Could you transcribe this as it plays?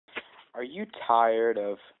Are you tired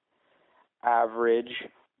of average,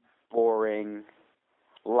 boring,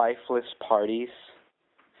 lifeless parties?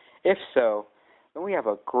 If so, then we have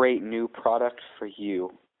a great new product for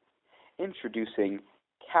you. Introducing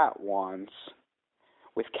Cat Wands.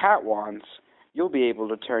 With Cat Wands, you'll be able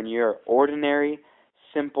to turn your ordinary,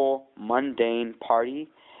 simple, mundane party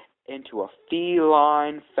into a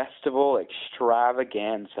feline festival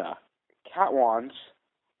extravaganza. Cat Wands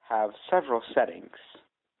have several settings: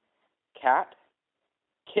 cat,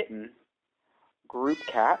 kitten, group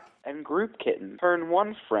cat, and group kitten. Turn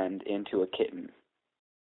one friend into a kitten.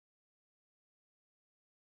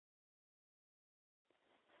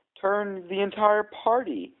 Turn the entire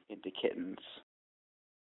party into kittens.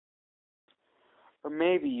 Or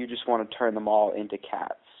maybe you just want to turn them all into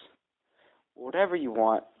cats. Whatever you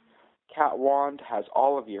want, Cat Wand has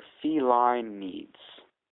all of your feline needs.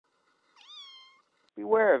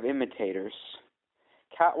 Beware of imitators.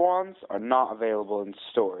 Cat Wands are not available in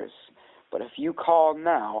stores, but if you call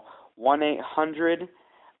now,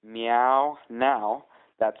 1-800-MEOW-NOW,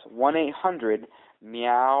 that's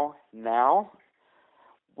 1-800-MEOW-NOW,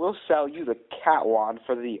 we'll sell you the Cat Wand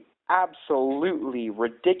for the absolutely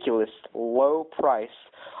ridiculous low price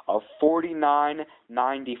of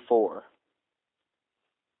 $49.94.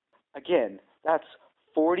 Again, that's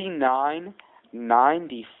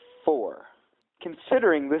 $49.94.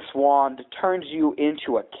 Considering this wand turns you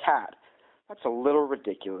into a cat, that's a little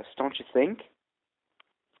ridiculous, don't you think?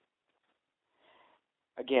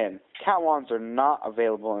 Again, cat wands are not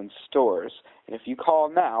available in stores, and if you call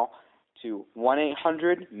now to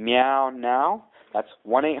 1-800-MEOW-NOW, that's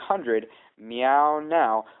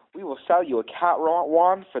 1-800-MEOW-NOW, we will sell you a cat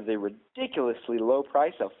wand for the ridiculously low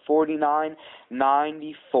price of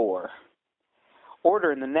 $49.94.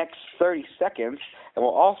 Order in the next 30 seconds, and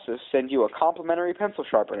we'll also send you a complimentary pencil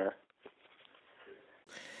sharpener.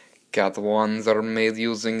 Cat wands are made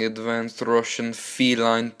using advanced Russian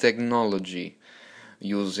feline technology,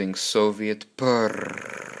 using Soviet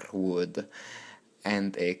PER wood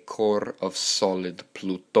and a core of solid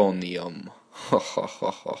plutonium. Ha ha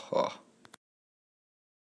ha ha ha.